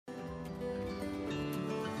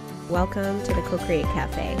Welcome to the Co-Create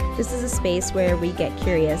Cafe. This is a space where we get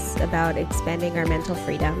curious about expanding our mental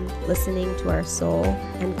freedom, listening to our soul,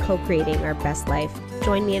 and co-creating our best life.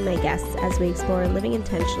 Join me and my guests as we explore living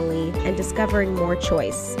intentionally and discovering more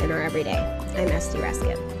choice in our everyday. I'm Esty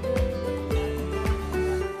Raskin.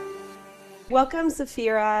 Welcome,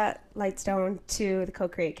 Sefira Lightstone, to the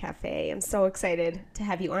Co-Create Cafe. I'm so excited to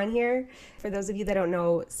have you on here. For those of you that don't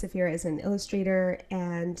know, Sefira is an illustrator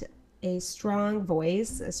and a strong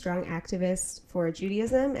voice, a strong activist for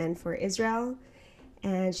Judaism and for Israel.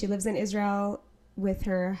 And she lives in Israel with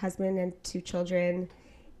her husband and 2 children.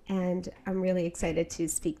 And I'm really excited to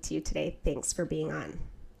speak to you today. Thanks for being on.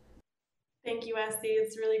 Thank you, Esty.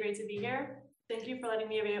 It's really great to be here. Thank you for letting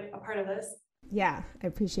me be a part of this. Yeah, I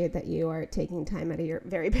appreciate that you are taking time out of your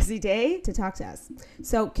very busy day to talk to us.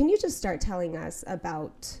 So can you just start telling us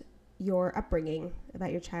about your upbringing,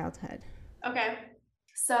 about your childhood? Okay.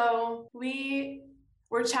 So we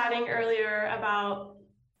were chatting earlier about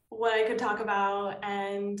what I could talk about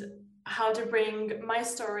and how to bring my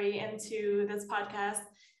story into this podcast.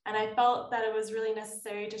 And I felt that it was really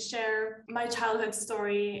necessary to share my childhood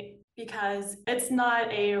story because it's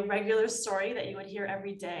not a regular story that you would hear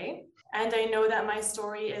every day. And I know that my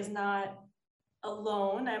story is not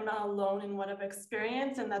alone. I'm not alone in what I've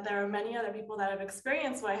experienced, and that there are many other people that have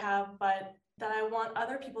experienced what I have, but that I want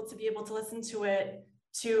other people to be able to listen to it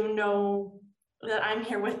to know that I'm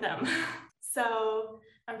here with them. So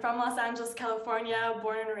I'm from Los Angeles, California,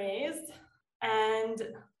 born and raised, and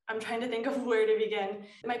I'm trying to think of where to begin.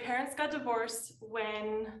 My parents got divorced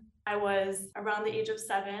when I was around the age of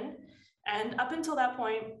 7, and up until that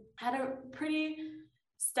point, I had a pretty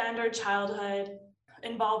standard childhood,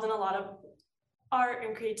 involved in a lot of art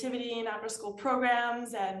and creativity and after-school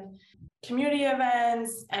programs and community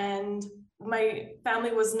events. And my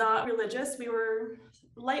family was not religious. We were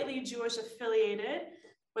lightly Jewish affiliated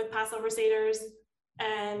with Passover Seders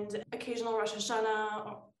and occasional Rosh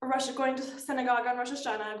Hashanah, going to synagogue on Rosh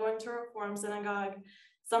Hashanah, going to a Reform synagogue.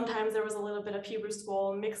 Sometimes there was a little bit of Hebrew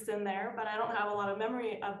school mixed in there, but I don't have a lot of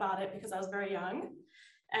memory about it because I was very young.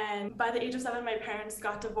 And by the age of 7, my parents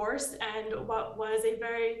got divorced, and what was a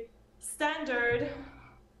very standard,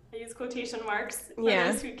 I use quotation marks for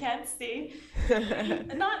those who can't see,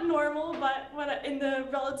 not normal, but in the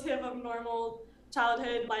relative of normal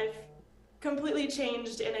childhood life, completely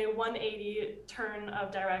changed in a 180 turn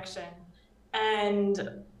of direction.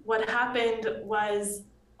 And what happened was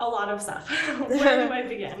a lot of stuff. Where do I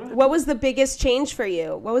begin? What was the biggest change for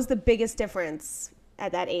you? What was the biggest difference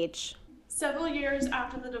at that age? Several years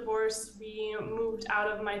after the divorce, we moved out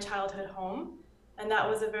of my childhood home, and that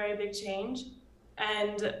was a very big change.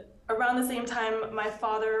 And around the same time, my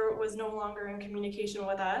father was no longer in communication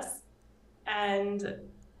with us, and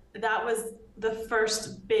that was the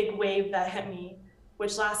first big wave that hit me,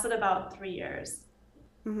 which lasted about 3 years.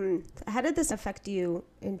 Mm-hmm. How did this affect you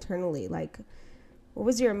internally? Like, what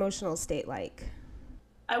was your emotional state like?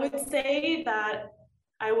 I would say that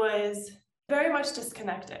I was very much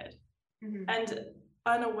disconnected. Mm-hmm. And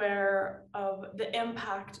unaware of the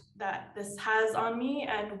impact that this has on me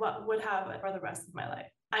and what would have for the rest of my life.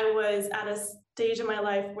 I was at a stage in my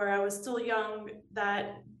life where I was still young,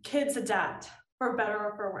 that kids adapt, for better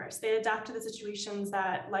or for worse. They adapt to the situations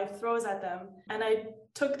that life throws at them. And I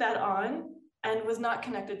took that on and was not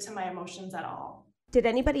connected to my emotions at all. Did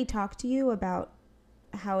anybody talk to you about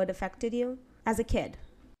how it affected you as a kid?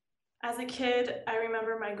 As a kid, I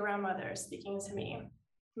remember my grandmother speaking to me.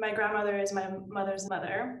 My grandmother is my mother's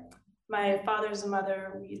mother. My father's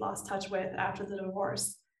mother, we lost touch with after the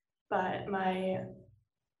divorce. But my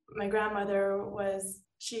grandmother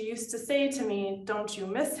she used to say to me, "Don't you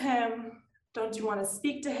miss him? Don't you want to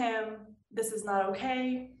speak to him? This is not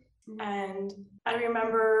okay." Mm-hmm. And I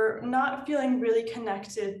remember not feeling really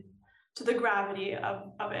connected to the gravity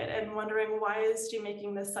of it and wondering, why is she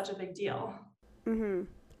making this such a big deal? Mm-hmm.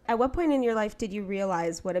 At what point in your life did you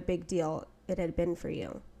realize what a big deal it had been for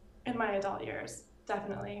you? In my adult years,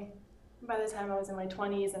 definitely. By the time I was in my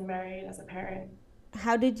 20s and married as a parent.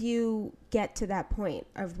 How did you get to that point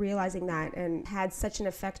of realizing that and had such an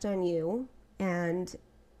effect on you and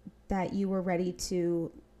that you were ready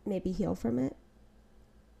to maybe heal from it?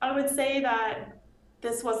 I would say that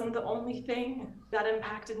this wasn't the only thing that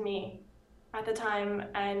impacted me at the time,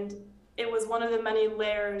 and it was one of the many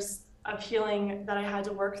layers of healing that I had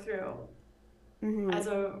to work through. Mm-hmm. As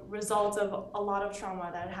a result of a lot of trauma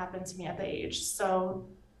that had happened to me at the age. So,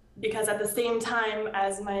 because at the same time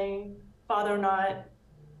as my father not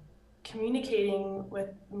communicating with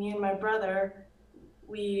me and my brother,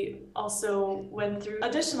 we also went through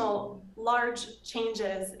additional large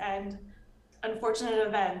changes and unfortunate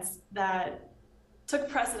events that took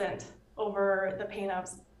precedent over the pain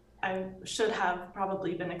I should have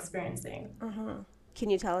probably been experiencing. Can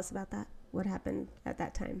you tell us about that? What happened at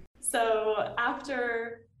that time? So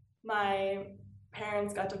after my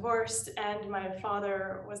parents got divorced and my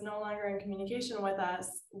father was no longer in communication with us,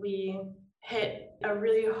 we hit a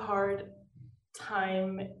really hard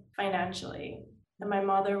time financially. And my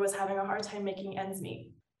mother was having a hard time making ends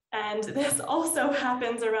meet. And this also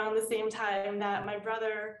happens around the same time that my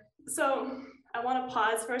brother. So I want to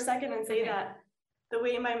pause for a second and say that the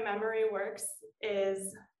way my memory works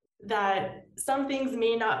is that some things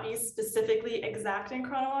may not be specifically exact in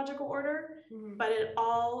chronological order, but it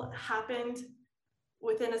all happened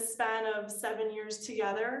within a span of 7 years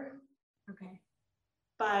together. Okay.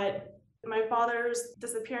 But my father's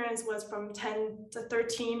disappearance was from 10 to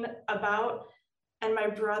 13 about, and my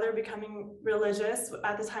brother becoming religious.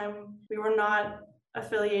 At the time, we were not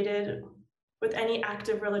affiliated with any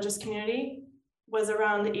active religious community, was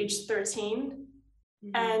around age 13.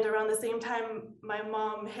 And around the same time, my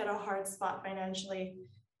mom hit a hard spot financially,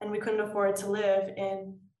 and we couldn't afford to live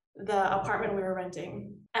in the apartment we were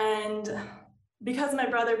renting. And because my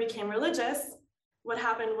brother became religious, what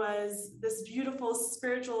happened was this beautiful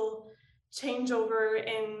spiritual changeover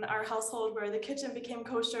in our household where the kitchen became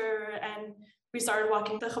kosher, and we started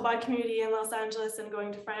walking the Chabad community in Los Angeles and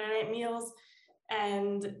going to Friday night meals.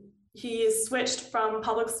 And he switched from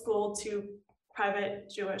public school to private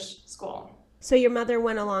Jewish school. So your mother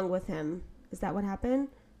went along with him. Is that what happened?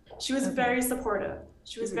 She was very supportive.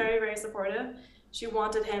 She was very, very supportive. She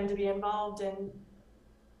wanted him to be involved in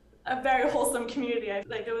a very wholesome community.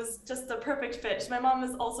 Like, it was just a perfect fit. My mom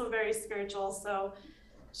is also very spiritual, so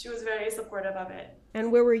she was very supportive of it.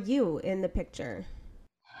 And where were you in the picture?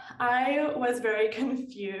 I was very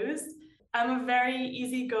confused. I'm a very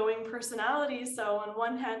easygoing personality, so on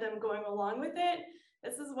one hand, I'm going along with it.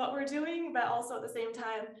 This is what we're doing, but also at the same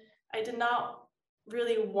time, I did not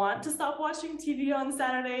really want to stop watching TV on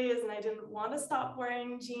Saturdays, and I didn't want to stop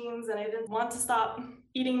wearing jeans, and I didn't want to stop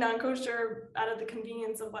eating non-kosher out of the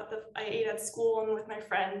convenience of what I ate at school and with my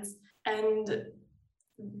friends. And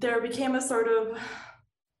there became a sort of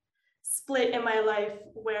split in my life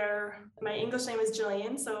where my English name is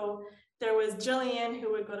Jillian. So there was Jillian,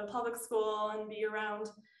 who would go to public school and be around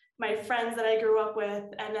my friends that I grew up with.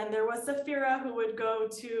 And then there was Sefira, who would go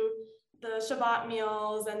to the Shabbat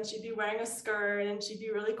meals, and she'd be wearing a skirt and she'd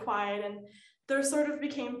be really quiet. And there sort of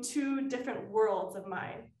became two different worlds of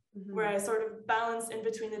mine, where I sort of balanced in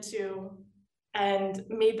between the two and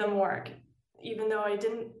made them work, even though I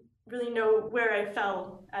didn't really know where I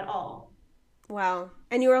fell at all. Wow.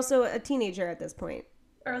 And you were also a teenager at this point?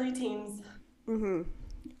 Early teens.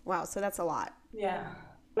 Wow, so that's a lot. Yeah.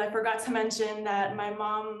 I forgot to mention that my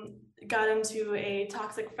mom got into a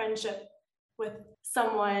toxic friendship with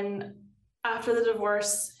someone after the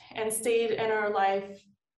divorce and stayed in her life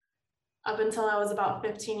up until I was about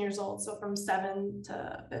 15 years old. So from 7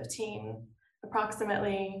 to 15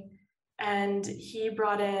 approximately. And he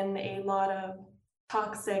brought in a lot of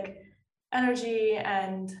toxic energy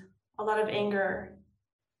and a lot of anger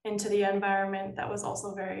into the environment that was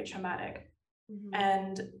also very traumatic.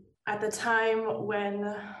 And at the time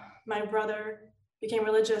when my brother became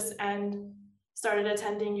religious and started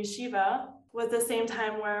attending yeshiva was the same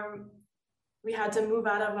time where we had to move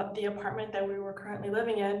out of the apartment that we were currently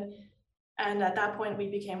living in. And at that point, we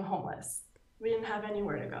became homeless. We didn't have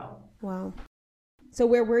anywhere to go. Wow. So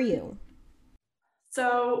where were you?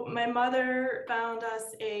 So my mother found us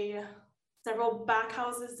several back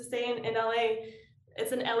houses to stay in LA.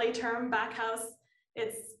 It's an LA term, back house.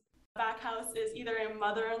 Back house is either a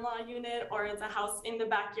mother-in-law unit or it's a house in the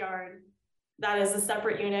backyard that is a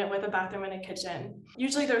separate unit with a bathroom and a kitchen.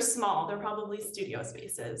 Usually they're small, they're probably studio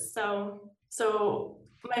spaces. So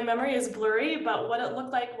my memory is blurry, but what it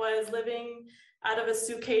looked like was living out of a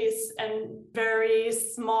suitcase and very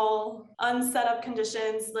small, unset up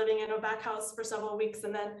conditions, living in a back house for several weeks,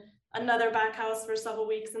 and then another back house for several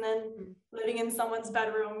weeks, and then living in someone's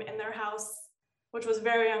bedroom in their house, which was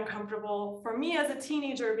very uncomfortable for me as a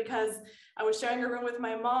teenager because I was sharing a room with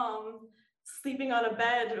my mom, sleeping on a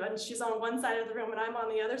bed, and she's on one side of the room and I'm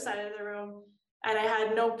on the other side of the room, and I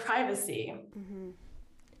had no privacy.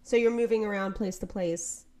 So you're moving around place to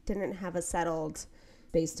place, didn't have a settled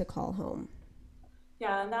space to call home.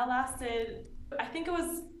 Yeah, and that lasted, I think it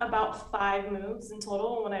was about 5 moves in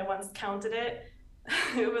total when I once counted it.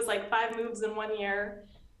 It was like 5 moves in 1 year.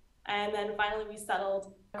 And then finally we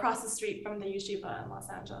settled across the street from the yeshiva in Los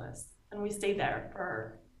Angeles. And we stayed there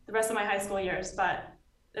for the rest of my high school years. But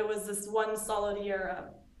it was this one solid year of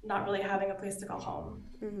not really having a place to call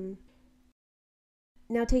home.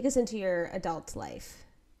 Now take us into your adult life.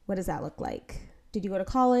 What does that look like? did you go to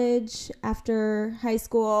college after high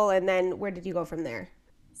school? And then where did you go from there?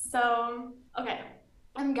 So, okay,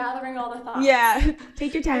 I'm gathering all the thoughts. Yeah,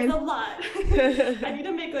 take your time. It's a lot. I need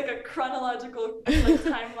to make like a chronological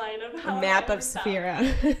timeline of how a map of stuff. Sefira.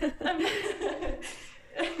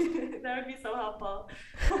 That would be so helpful.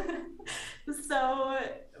 So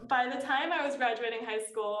by the time I was graduating high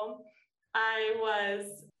school, I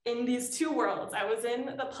was in these two worlds. I was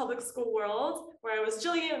in the public school world where I was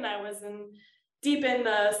Jillian, and I was deep in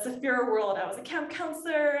the Sefira world. I was a camp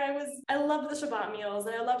counselor. I loved the Shabbat meals,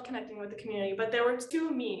 and I loved connecting with the community, but there were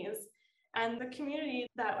two me's. And the community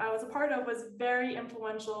that I was a part of was very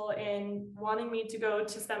influential in wanting me to go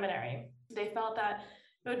to seminary. They felt that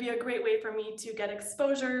it would be a great way for me to get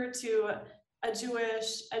exposure to a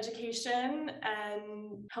Jewish education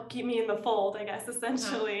and help keep me in the fold, I guess,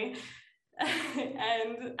 essentially.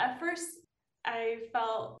 And at first I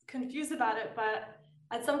felt confused about it, but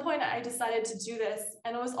at some point I decided to do this.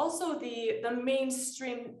 And it was also the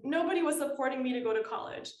mainstream. Nobody was supporting me to go to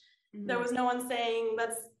college. Mm-hmm. There was no one saying,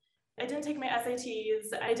 I didn't take my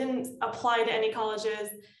SATs. I didn't apply to any colleges.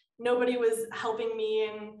 Nobody was helping me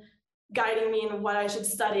and guiding me in what I should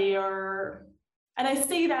study and I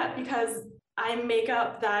say that because I make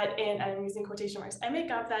up that I'm using quotation marks, I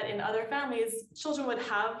make up that in other families, children would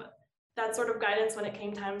have that sort of guidance when it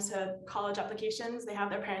came time to college applications. They have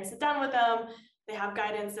their parents sit down with them, they have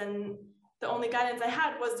guidance, and the only guidance I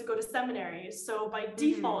had was to go to seminary. So by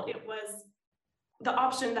default, it was the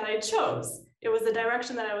option that I chose. It was the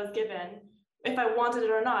direction that I was given. If I wanted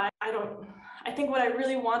it or not, I think what I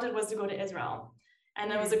really wanted was to go to Israel.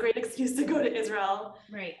 And it was a great excuse to go to Israel.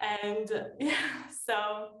 Right. And yeah,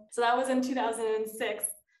 so that was in 2006.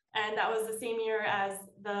 And that was the same year as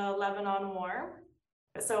the Lebanon War.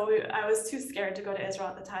 So I was too scared to go to Israel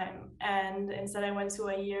at the time. And instead I went to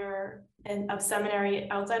a year of seminary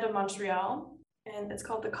outside of Montreal. And it's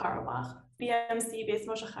called the Karlbach, BMC, Beis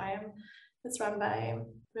Moshe Chaim. It's run by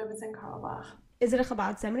Rebbetzin in Karlbach. Is it a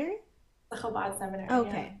Chabad seminary? The Chabad seminary.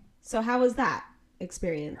 Okay. Yeah. So how was that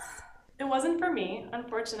experience? It wasn't for me,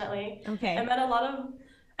 unfortunately. Okay.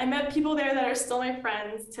 I met people there that are still my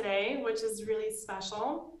friends today, which is really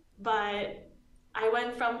special. But I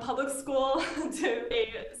went from public school to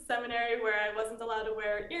a seminary where I wasn't allowed to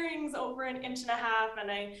wear earrings over 1.5 inches,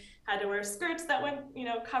 and I had to wear skirts that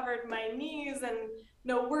covered my knees, and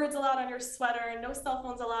no words allowed on your sweater, and no cell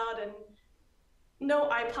phones allowed, and no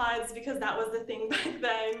iPods because that was the thing back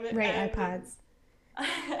then. Right, and iPods.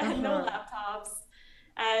 And no laptops.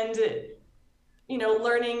 And,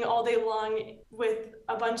 learning all day long with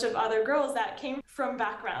a bunch of other girls that came from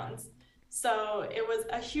backgrounds. So it was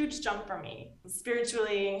a huge jump for me,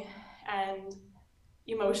 spiritually and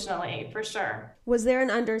emotionally, for sure. Was there an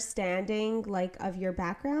understanding, of your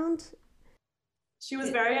background? She was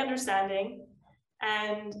very understanding,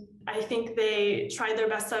 and I think they tried their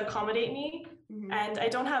best to accommodate me. Mm-hmm. And I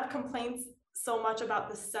don't have complaints so much about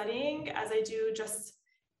the studying as I do just,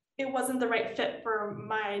 it wasn't the right fit for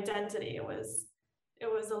my identity. It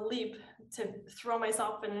was a leap to throw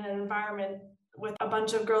myself in an environment with a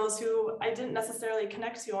bunch of girls who I didn't necessarily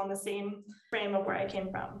connect to on the same frame of where I came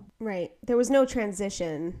from. Right. There was no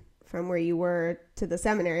transition from where you were to the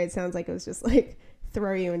seminary. It sounds like it was just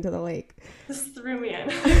throw you into the lake. Just threw me in.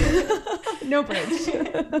 No bridge.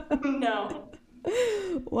 No.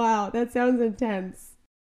 Wow, that sounds intense.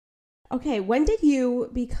 Okay, when did you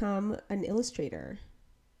become an illustrator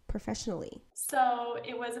professionally? So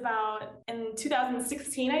it was about in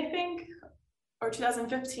 2016, I think, or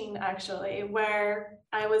 2015 actually, where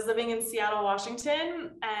I was living in Seattle,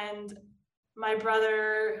 Washington, and my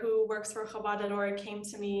brother, who works for Chabad.org, came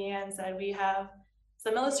to me and said, we have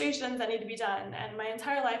some illustrations that need to be done. And my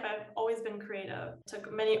entire life, I've always been creative.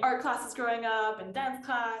 Took many art classes growing up, and dance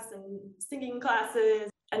class, and singing classes,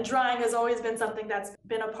 and drawing has always been something that's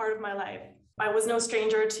been a part of my life. I was no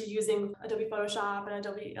stranger to using Adobe Photoshop and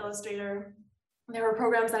Adobe Illustrator. There were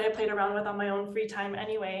programs that I played around with on my own free time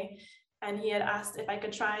anyway. And he had asked if I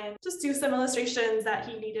could try and just do some illustrations that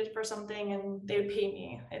he needed for something, and they would pay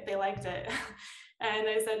me if they liked it. And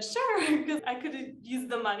I said, sure, because I could use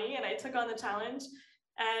the money, and I took on the challenge,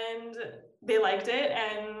 and they liked it.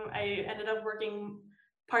 And I ended up working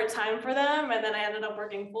part-time for them, and then I ended up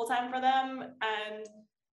working full-time for them. And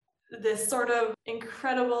this sort of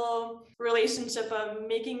incredible relationship of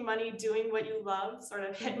making money doing what you love sort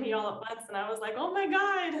of hit me all at once. And I was like, oh my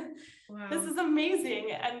God, wow, this is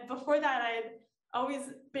amazing. And before that, I had always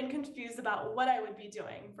been confused about what I would be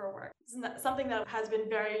doing for work. It's something that has been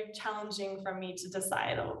very challenging for me to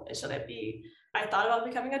decide, should it be? I thought about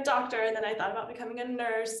becoming a doctor, and then I thought about becoming a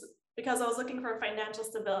nurse because I was looking for financial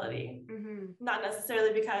stability, not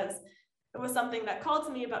necessarily because it was something that called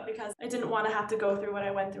to me, but because I didn't want to have to go through what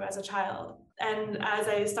I went through as a child. And as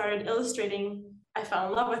I started illustrating, I fell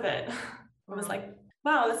in love with it. It was like,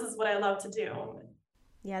 wow, this is what I love to do.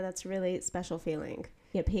 Yeah, that's a really special feeling.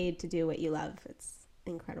 Get paid to do what you love. It's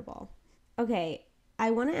incredible. Okay,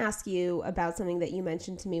 I want to ask you about something that you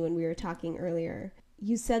mentioned to me when we were talking earlier.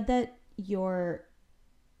 You said that your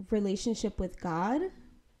relationship with God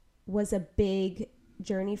was a big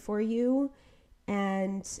journey for you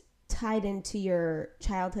and tied into your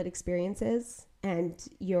childhood experiences and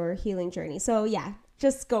your healing journey. So yeah,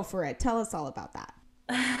 just go for it. Tell us all about that.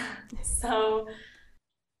 So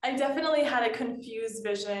I definitely had a confused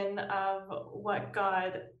vision of what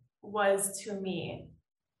God was to me,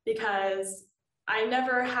 because I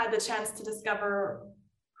never had the chance to discover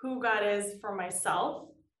who God is for myself.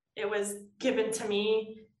 It was given to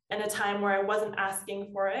me in a time where I wasn't asking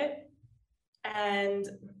for it. And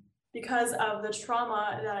because of the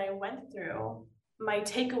trauma that I went through, my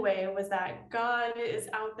takeaway was that God is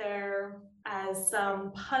out there as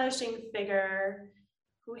some punishing figure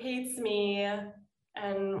who hates me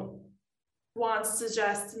and wants to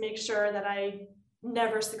just make sure that I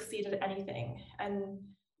never succeed at anything. And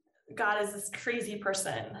God is this crazy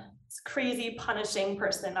person, this crazy punishing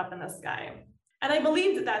person up in the sky. And I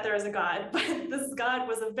believed that there was a God, but this God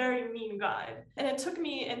was a very mean God. And it took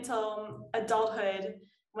me until adulthood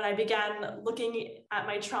when I began looking at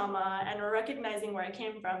my trauma and recognizing where I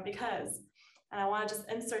came from, because, and I want to just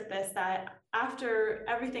insert this, that after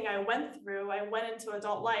everything I went through, I went into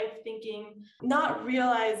adult life thinking, not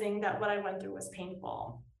realizing that what I went through was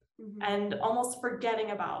painful. Mm-hmm. And almost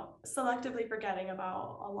selectively forgetting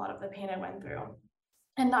about a lot of the pain I went through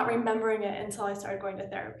and not remembering it until I started going to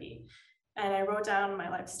therapy. And I wrote down my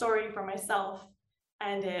life story for myself,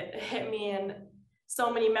 and it hit me, and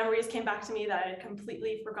so many memories came back to me that I had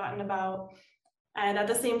completely forgotten about. And at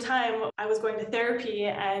the same time, I was going to therapy,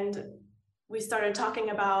 and we started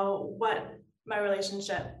talking about what my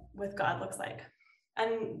relationship with God looks like.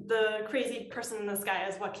 And the crazy person in the sky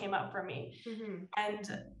is what came up for me. Mm-hmm.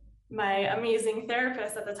 And my amazing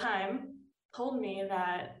therapist at the time told me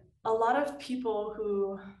that a lot of people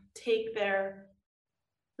who take their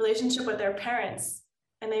relationship with their parents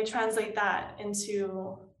and they translate that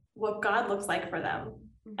into what God looks like for them.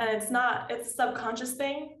 And it's a subconscious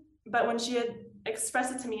thing, but when she had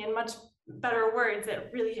expressed it to me in much better words, it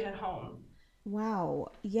really hit home.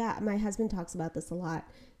 Wow. Yeah, my husband talks about this a lot.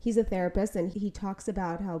 He's a therapist, and he talks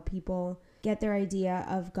about how people get their idea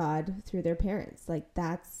of God through their parents. Like,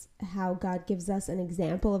 that's how God gives us an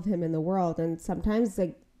example of him in the world. And sometimes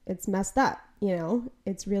it's messed up,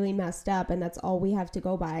 it's really messed up, and that's all we have to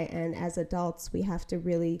go by. And as adults, we have to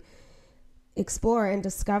really explore and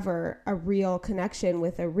discover a real connection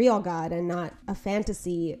with a real God and not a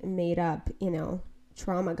fantasy made up,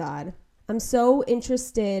 trauma God. I'm so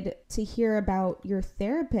interested to hear about your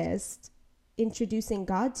therapist introducing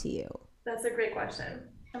God to you. That's a great question.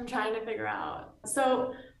 I'm trying to figure out.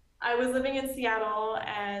 So I was living in Seattle,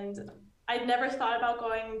 and I'd never thought about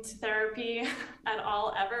going to therapy at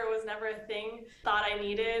all, ever. It was never a thing thought I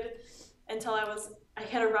needed until I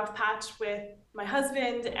hit a rough patch with my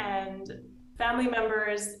husband and family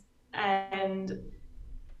members. And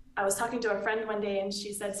I was talking to a friend one day, and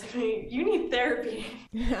she said to me, "You need therapy."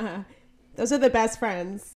 Those are the best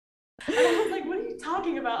friends. And I was like, "What are you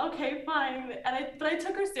talking about?" Okay, fine. But I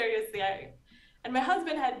took her seriously. And my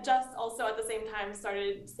husband had just also at the same time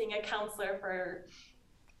started seeing a counselor for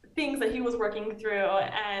things that he was working through.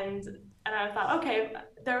 And I thought, okay,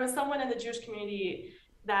 there was someone in the Jewish community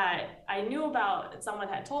that I knew about and someone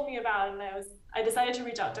had told me about, and I decided to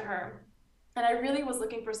reach out to her. And I really was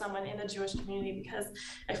looking for someone in the Jewish community because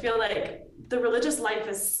I feel like the religious life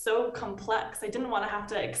is so complex. I didn't want to have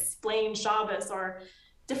to explain Shabbos or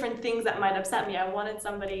different things that might upset me. I wanted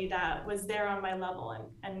somebody that was there on my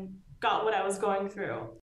level and got what I was going through.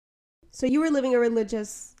 So you were living a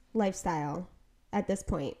religious lifestyle at this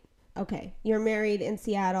point. Okay. You're married in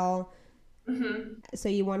Seattle. Mm-hmm. So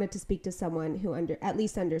you wanted to speak to someone who at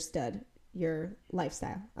least understood your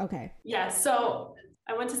lifestyle. Okay. Yeah. So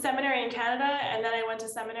I went to seminary in Canada, and then I went to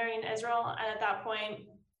seminary in Israel. And at that point,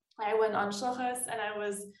 I went on shluchos, and I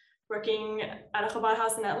was working at a Chabad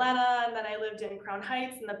house in Atlanta, and then I lived in Crown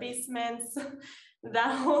Heights in the basements,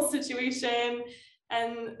 that whole situation.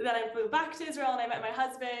 And then I flew back to Israel, and I met my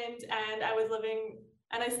husband, and I was living,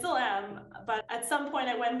 and I still am, but at some point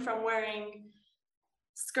I went from wearing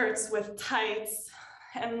skirts with tights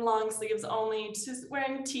and long sleeves only to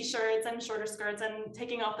wearing t-shirts and shorter skirts and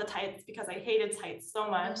taking off the tights because I hated tights so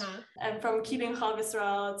much. And from keeping Chal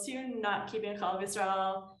V'Israel to not keeping Chal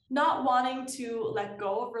V'Israel. not wanting to let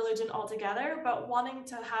go of religion altogether, but wanting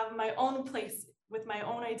to have my own place with my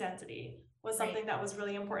own identity was something that was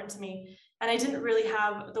really important to me. And I didn't really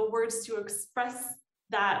have the words to express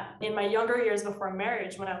that in my younger years before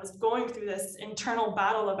marriage, when I was going through this internal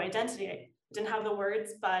battle of identity. I didn't have the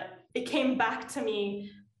words, but it came back to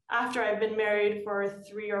me after I've been married for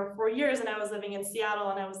 3 or 4 years, and I was living in Seattle,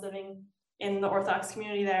 and I was living in the Orthodox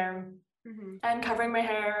community there, and covering my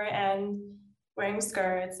hair and wearing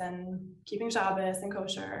skirts and keeping Shabbos and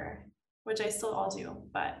kosher, which I still all do.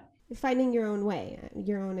 But finding your own way,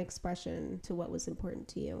 your own expression to what was important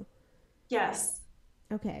to you. Yes.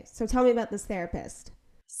 Okay, so tell me about this therapist.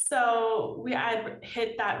 So I had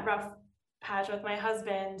hit that rough patch with my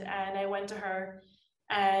husband, and I went to her,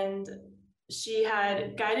 and she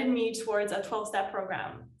had guided me towards a 12-step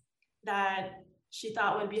program that she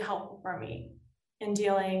thought would be helpful for me in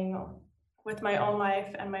dealing with my own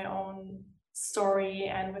life and my own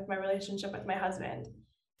story and with my relationship with my husband.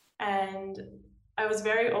 And I was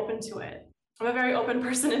very open to it. I'm a very open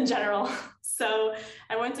person in general. So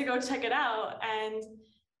I went to go check it out. And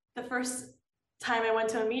the first time I went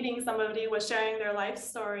to a meeting, somebody was sharing their life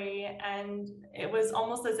story, and it was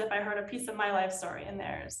almost as if I heard a piece of my life story in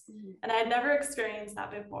theirs. And I had never experienced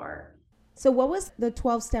that before. So what was the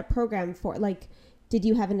 12-step program for? Like, did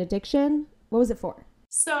you have an addiction? What was it for?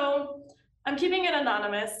 So I'm keeping it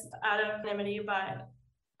anonymous out of anonymity, but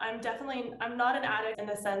I'm not an addict in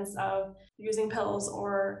the sense of using pills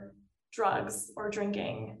or drugs or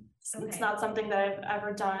drinking. Okay. It's not something that I've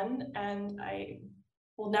ever done, and I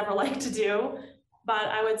will never like to do. But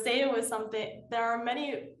I would say it was something, there are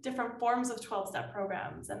many different forms of 12-step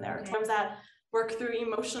programs, and there are programs that work through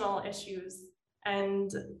emotional issues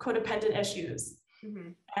and codependent issues.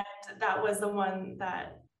 And that was the one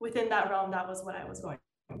that, within that realm, that was what I was going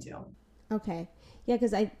to. Okay. Yeah,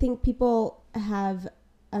 because I think people have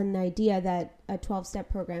an idea that a 12-step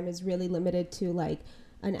program is really limited to like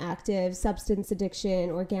an active substance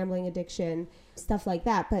addiction or gambling addiction, stuff like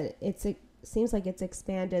that. But it seems like it's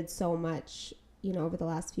expanded so much, you know, over the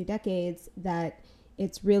last few decades, that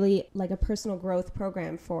it's really like a personal growth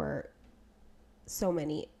program for so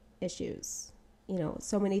many issues. You know,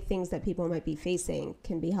 so many things that people might be facing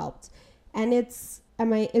can be helped. And is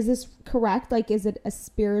this correct? Like, is it a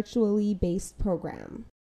spiritually based program?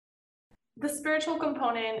 The spiritual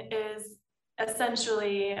component is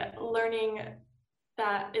essentially learning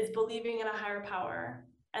that is believing in a higher power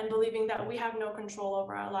and believing that we have no control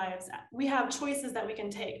over our lives. We have choices that we can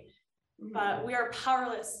take, but we are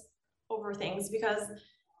powerless over things, because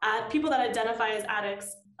people that identify as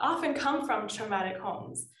addicts often come from traumatic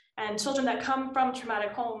homes. And children that come from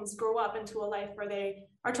traumatic homes grow up into a life where they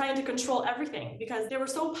are trying to control everything because they were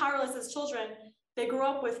so powerless as children. They grew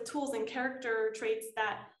up with tools and character traits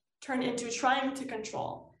that turn into trying to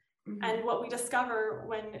control. And what we discover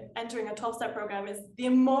when entering a 12-step program is the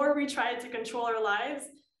more we tried to control our lives,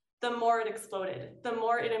 the more it exploded, the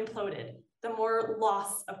more it imploded, the more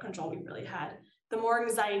loss of control we really had, the more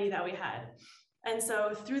anxiety that we had. And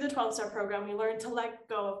so through the 12-step program, we learned to let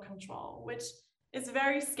go of control, which is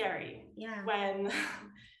very scary when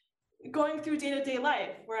going through day-to-day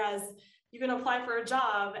life, whereas you can apply for a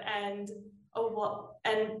job and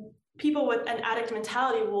people with an addict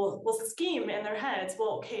mentality will scheme in their heads.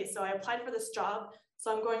 Well, okay, so I applied for this job,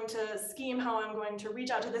 so I'm going to scheme how I'm going to reach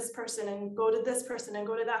out to this person and go to this person and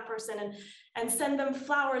go to that person and send them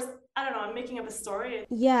flowers. I don't know, I'm making up a story.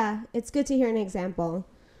 Yeah, it's good to hear an example.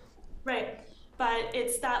 Right, but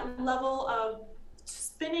it's that level of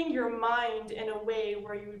spinning your mind in a way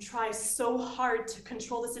where you try so hard to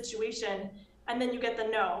control the situation, and then you get the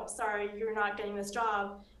no, sorry, you're not getting this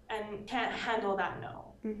job, and can't handle that no.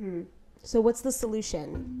 So what's the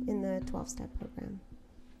solution in the 12-step program?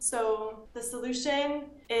 So the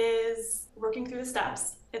solution is working through the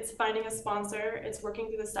steps. It's finding a sponsor, it's working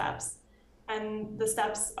through the steps, and the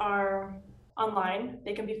steps are online,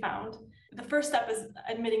 they can be found. The first step is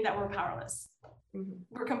admitting that we're powerless.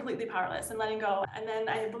 We're completely powerless and letting go. And then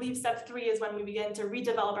I believe step 3 is when we begin to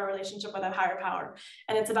redevelop our relationship with a higher power.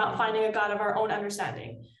 And it's about finding a God of our own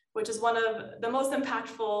understanding, which is one of the most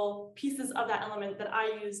impactful pieces of that element that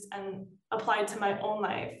I used and applied to my own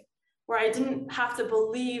life, where I didn't have to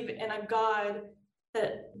believe in a God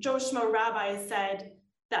that Joe Schmo rabbi said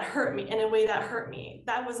that hurt me in a way that hurt me.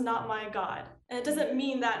 That was not my God. And it doesn't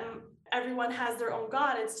mean that everyone has their own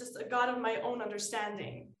God. It's just a God of my own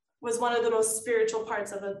understanding. Was one of the most spiritual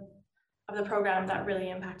parts of the program that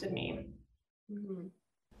really impacted me.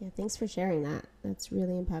 Yeah, thanks for sharing that. That's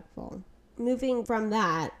really impactful. Moving from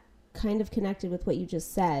that, kind of connected with what you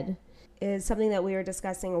just said, is something that we were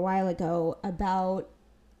discussing a while ago about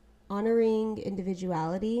honoring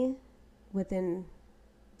individuality within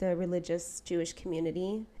the religious Jewish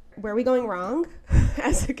community. Where are we going wrong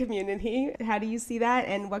as a community? How do you see that?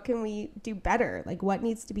 And what can we do better? Like, what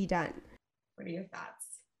needs to be done? What are your thoughts?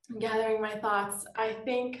 Gathering my thoughts. I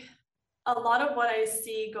think a lot of what I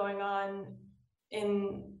see going on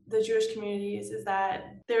in the Jewish communities is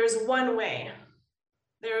that there's one way.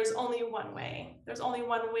 There's only one way. There's only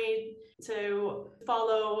one way to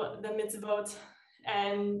follow the mitzvot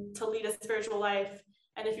and to lead a spiritual life.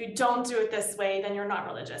 And if you don't do it this way, then you're not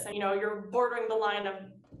religious. And, you're bordering the line of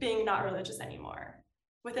being not religious anymore.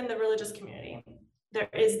 Within the religious community, there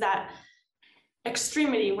is that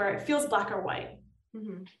extremity where it feels black or white.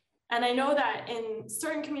 Mm-hmm. And I know that in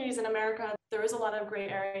certain communities in America, there is a lot of gray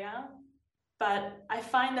area, but I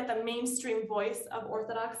find that the mainstream voice of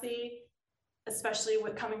Orthodoxy, especially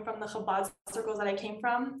with coming from the Chabad circles that I came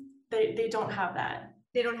from, they don't have that.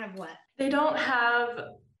 They don't have what? They don't have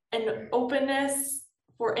an openness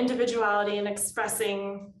for individuality and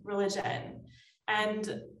expressing religion.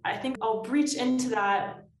 And I think I'll breach into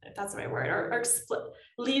that, if that's the right word, or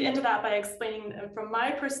lead into that by explaining from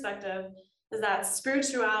my perspective is that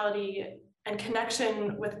spirituality and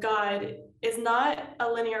connection with God is not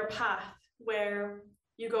a linear path where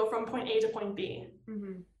you go from point A to point B.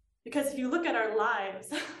 Mm-hmm. Because if you look at our lives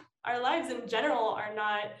in general are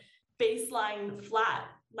not baseline flat.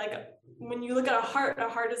 Like when you look at a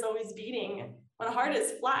heart is always beating. When a heart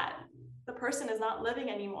is flat, the person is not living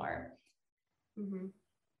anymore. Mm-hmm.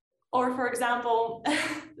 Or for example,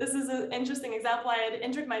 this is an interesting example. I had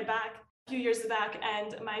injured my back a few years back,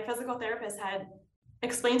 and my physical therapist had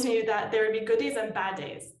explained to me that there would be good days and bad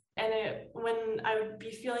days. And when I would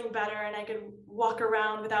be feeling better and I could walk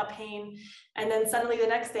around without pain, and then suddenly the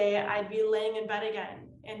next day I'd be laying in bed again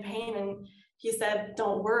in pain. And he said,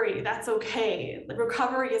 don't worry, that's okay. The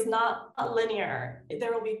recovery is not linear.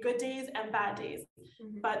 There will be good days and bad days.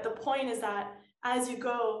 Mm-hmm. But the point is that as you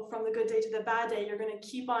go from the good day to the bad day, you're going to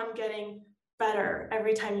keep on getting better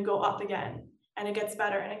every time you go up again. And it gets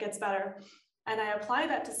better and it gets better. And I apply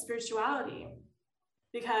that to spirituality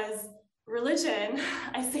because religion,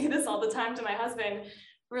 I say this all the time to my husband,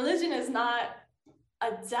 religion is not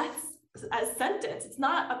a death sentence. It's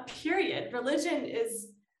not a period. Religion is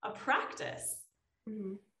a practice.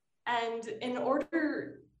 Mm-hmm. And in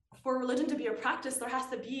order for religion to be a practice, there has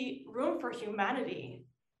to be room for humanity.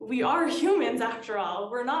 We are humans after all.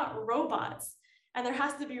 We're not robots. And there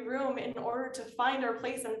has to be room in order to find our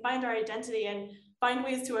place and find our identity and find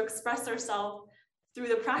ways to express ourselves through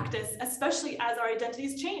the practice, especially as our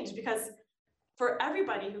identities change. Because for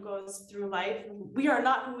everybody who goes through life, we are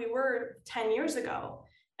not who we were 10 years ago.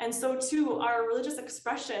 And so too, our religious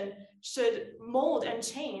expression should mold and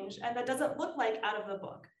change. And that doesn't look like out of the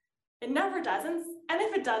book. It never does. And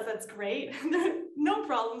if it does, that's great. No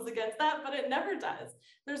problems against that, but it never does.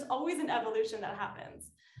 There's always an evolution that happens.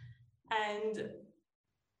 And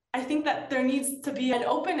I think that there needs to be an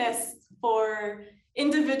openness for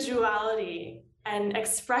individuality and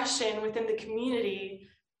expression within the community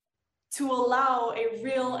to allow a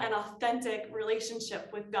real and authentic relationship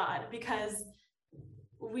with God, because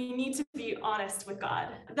we need to be honest with God.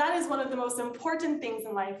 That is one of the most important things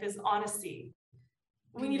in life is honesty.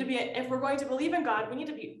 We need to be, if we're going to believe in God, we need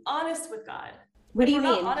to be honest with God. What do you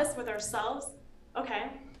mean? If we're not honest with ourselves,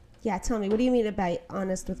 okay. Yeah, tell me, what do you mean by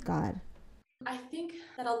honest with God? I think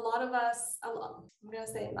that a lot of us, I'm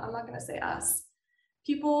not going to say us,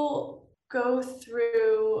 people go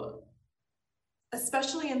through,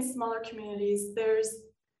 especially in smaller communities, there's,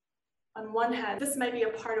 on one hand, this might be a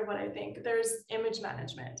part of what I think, there's image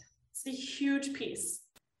management. It's a huge piece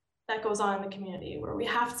that goes on in the community where we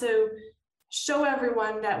have to show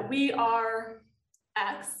everyone that we are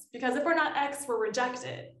X, because if we're not X, we're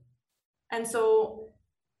rejected. And so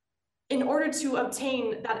in order to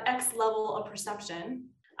obtain that X level of perception,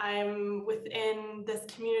 I'm within this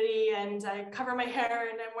community and I cover my hair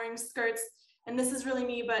and I'm wearing skirts and this is really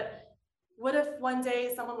me. But what if one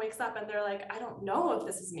day someone wakes up and they're like, I don't know if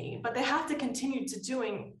this is me, but they have to continue to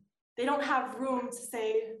doing, they don't have room to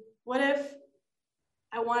say, what if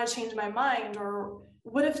I want to change my mind? Or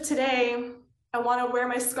what if today I want to wear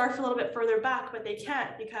my scarf a little bit further back, but they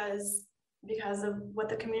can't because of what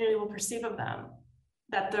the community will perceive of them,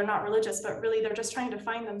 that they're not religious, but really they're just trying to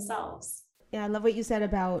find themselves. Yeah, I love what you said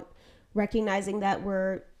about recognizing that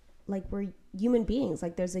we're human beings.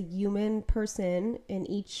 Like there's a human person in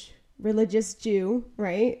each religious Jew,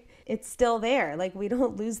 right? It's still there. Like we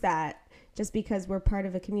don't lose that just because we're part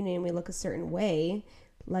of a community and we look a certain way.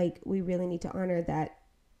 Like we really need to honor that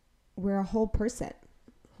we're a whole person.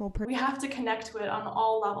 We have to connect to it on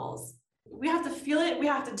all levels. We have to feel it. We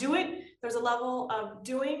have to do it. There's a level of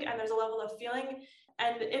doing and there's a level of feeling.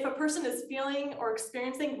 And if a person is feeling or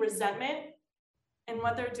experiencing resentment in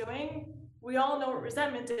what they're doing, we all know what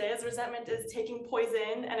resentment is. Resentment is taking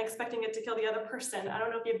poison and expecting it to kill the other person. I don't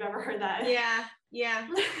know if you've ever heard that. Yeah.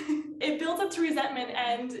 It builds up to resentment.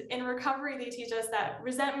 And in recovery, they teach us that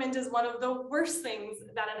resentment is one of the worst things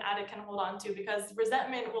that an addict can hold on to, because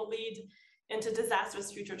resentment will lead into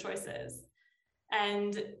disastrous future choices.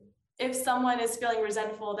 And if someone is feeling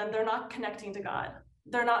resentful, then they're not connecting to God.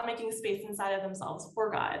 They're not making space inside of themselves for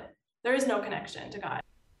God. There is no connection to God.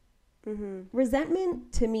 Mm-hmm.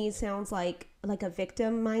 Resentment to me sounds like a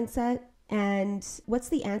victim mindset. And what's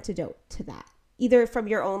the antidote to that? Either from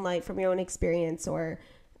your own life, from your own experience, or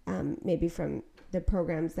maybe from the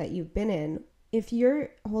programs that you've been in. If you're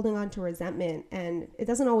holding on to resentment, and it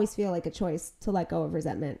doesn't always feel like a choice to let go of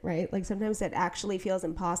resentment, right? Like sometimes it actually feels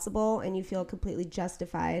impossible and you feel completely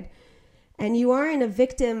justified. And you are in a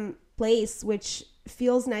victim place, which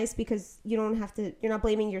feels nice because you're not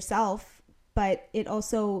blaming yourself, but it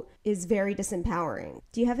also is very disempowering.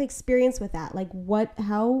 Do you have experience with that? Like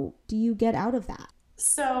how do you get out of that?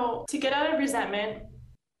 So to get out of resentment,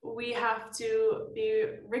 we have to be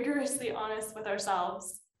rigorously honest with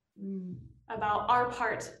ourselves about our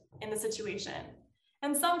part in the situation.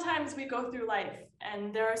 And sometimes we go through life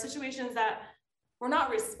and there are situations that we're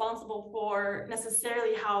not responsible for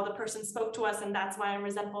necessarily how the person spoke to us, and that's why I'm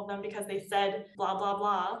resentful of them because they said blah, blah,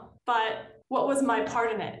 blah. But what was my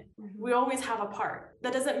part in it? Mm-hmm. We always have a part.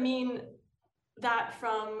 That doesn't mean that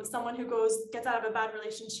from someone who gets out of a bad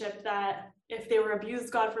relationship, that if they were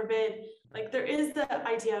abused, God forbid, like there is the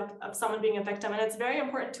idea of someone being a victim, and it's very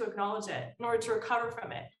important to acknowledge it in order to recover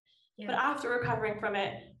from it. Yeah. But after recovering from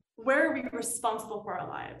it, where are we responsible for our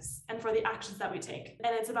lives and for the actions that we take?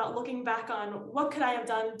 And it's about looking back on what could I have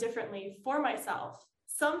done differently for myself.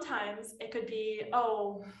 Sometimes it could be,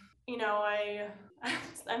 I'm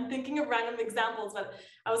thinking of random examples, but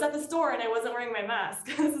I was at the store and I wasn't wearing my mask.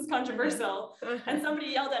 This is controversial. And somebody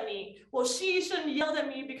yelled at me. Well, she shouldn't have yelled at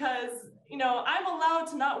me because, I'm allowed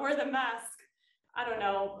to not wear the mask. I don't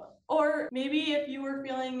know. Or maybe if you were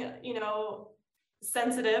feeling,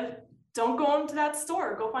 sensitive, don't go into that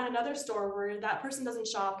store. Go find another store where that person doesn't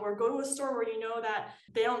shop, or go to a store where you know that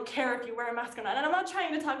they don't care if you wear a mask or not. And I'm not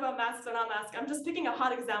trying to talk about masks or not masks. I'm just picking a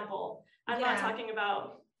hot example. I'm not talking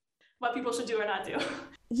about what people should do or not do.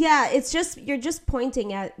 Yeah, you're just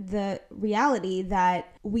pointing at the reality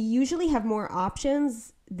that we usually have more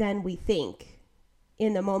options than we think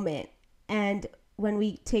in the moment. And when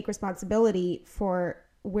we take responsibility for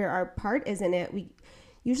where our part is in it,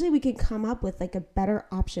 we can come up with like a better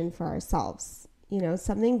option for ourselves,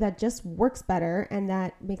 something that just works better and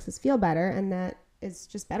that makes us feel better and that is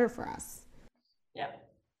just better for us. Yeah,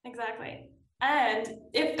 exactly. And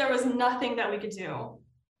if there was nothing that we could do,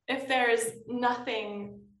 if there's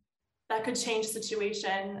nothing that could change the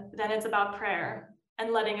situation, then it's about prayer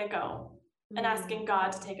and letting it go and asking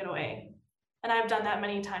God to take it away. And I've done that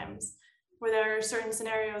many times, where there are certain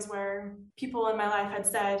scenarios where people in my life had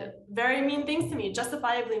said very mean things to me,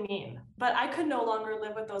 justifiably mean, but I could no longer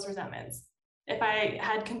live with those resentments. If I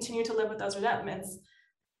had continued to live with those resentments,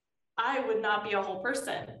 I would not be a whole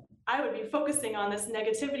person. I would be focusing on this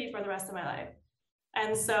negativity for the rest of my life.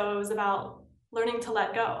 And so it was about learning to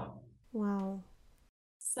let go. Wow.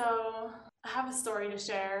 So I have a story to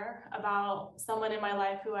share about someone in my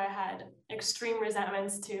life who I had extreme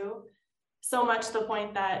resentments to. So much to the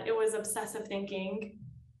point that it was obsessive thinking.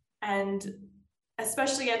 And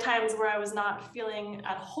especially at times where I was not feeling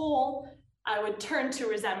at whole, I would turn to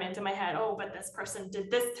resentment in my head. Oh, but this person did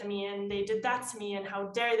this to me and they did that to me and how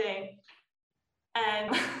dare they?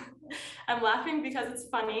 And I'm laughing because it's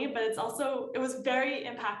funny, but it was very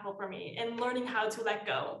impactful for me in learning how to let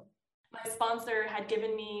go. My sponsor had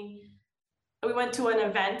given me, we went to an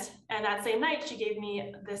event, and that same night she gave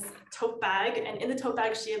me this tote bag, and in the tote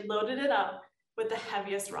bag she had loaded it up with the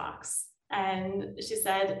heaviest rocks. And she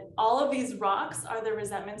said, all of these rocks are the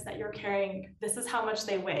resentments that you're carrying. This is how much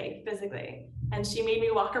they weigh physically. And she made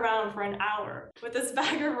me walk around for an hour with this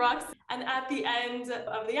bag of rocks. And at the end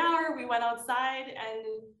of the hour, we went outside, and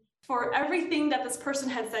for everything that this person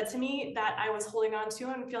had said to me that I was holding on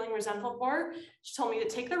to and feeling resentful for, she told me to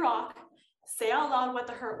take the rock, say out loud what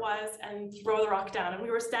the hurt was, and throw the rock down. And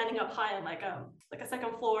we were standing up high on like a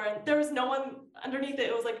second floor, and there was no one underneath it.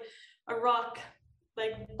 It was like a rock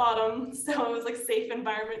bottom, so it was like safe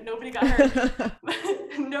environment. Nobody got hurt.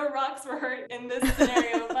 No rocks were hurt in this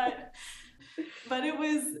scenario, but it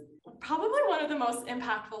was probably one of the most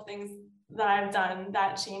impactful things that I've done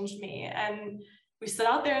that changed me. And we stood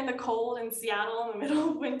out there in the cold in Seattle in the middle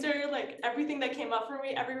of winter, like everything that came up for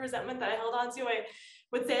me, every resentment that I held on to, I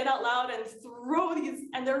would say it out loud and throw these,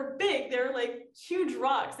 and they're big, they're like huge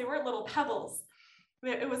rocks. They weren't little pebbles.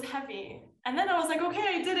 It was heavy. And then I was like,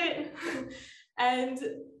 okay, I did it. And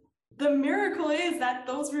the miracle is that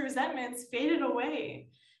those resentments faded away.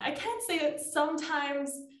 I can't say that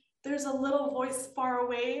sometimes there's a little voice far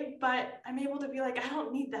away, but I'm able to be like, I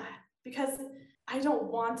don't need that because I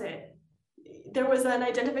don't want it. There was an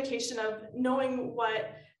identification of knowing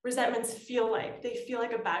what resentments feel like. They feel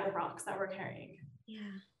like a bag of rocks that we're carrying. Yeah.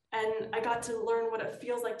 And I got to learn what it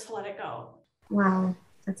feels like to let it go. Wow,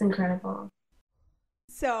 that's incredible.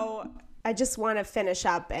 So I just want to finish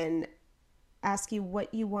up and ask you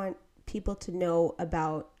what you want people to know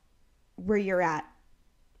about where you're at,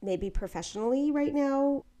 maybe professionally right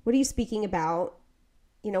now. What are you speaking about?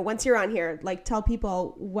 You know, once you're on here, like tell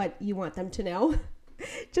people what you want them to know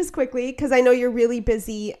just quickly, because I know you're really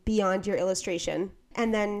busy beyond your illustration,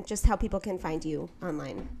 and then just how people can find you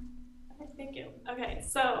online. Thank you. Okay,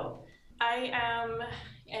 so I am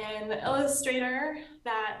an illustrator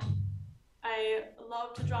that I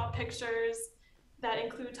love to draw pictures that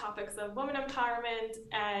include topics of women empowerment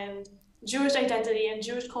and Jewish identity and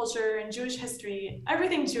Jewish culture and Jewish history.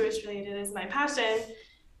 Everything Jewish related is my passion,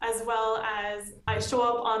 as well as I show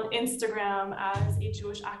up on Instagram as a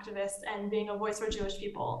Jewish activist and being a voice for Jewish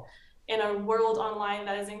people in a world online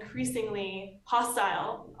that is increasingly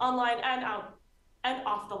hostile, online and out and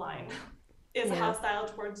off the line, is hostile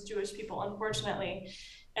towards Jewish people, unfortunately.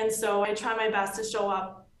 And so I try my best to show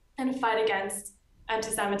up and fight against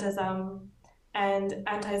anti-Semitism and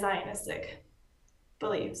anti-Zionistic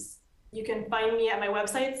beliefs. You can find me at my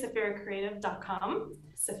website, sefiracreative.com.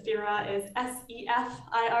 Sefira is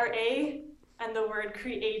Sefira, and the word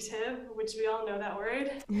creative, which we all know that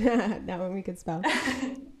word. That one we could spell.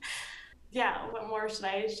 Yeah, what more should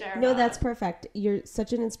I share? No, that's perfect. You're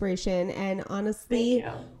such an inspiration. And honestly,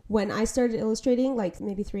 when I started illustrating, like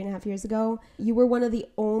maybe 3.5 years ago, you were one of the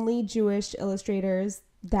only Jewish illustrators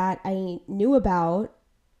that I knew about,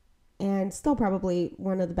 and still probably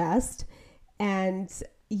one of the best. And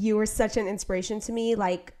you were such an inspiration to me.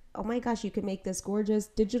 Like, oh my gosh, you could make this gorgeous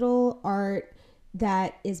digital art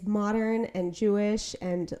that is modern and Jewish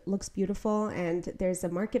and looks beautiful, and there's a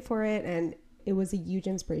market for it. And it was a huge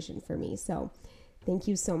inspiration for me. So thank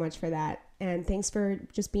you so much for that. And thanks for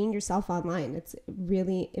just being yourself online. It's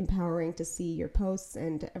really empowering to see your posts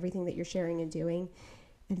and everything that you're sharing and doing.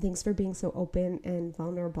 And thanks for being so open and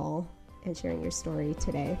vulnerable and sharing your story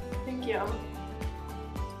today. Thank you.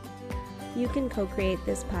 You can co-create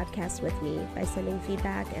this podcast with me by sending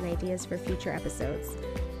feedback and ideas for future episodes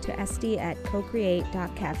to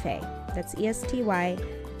esty@cocreate.cafe. That's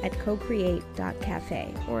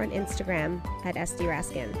ESTY@cocreate.cafe, or on Instagram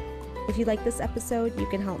 @SDRaskin. If you like this episode, you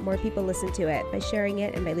can help more people listen to it by sharing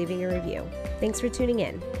it and by leaving a review. Thanks for tuning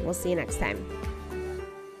in. We'll see you next time.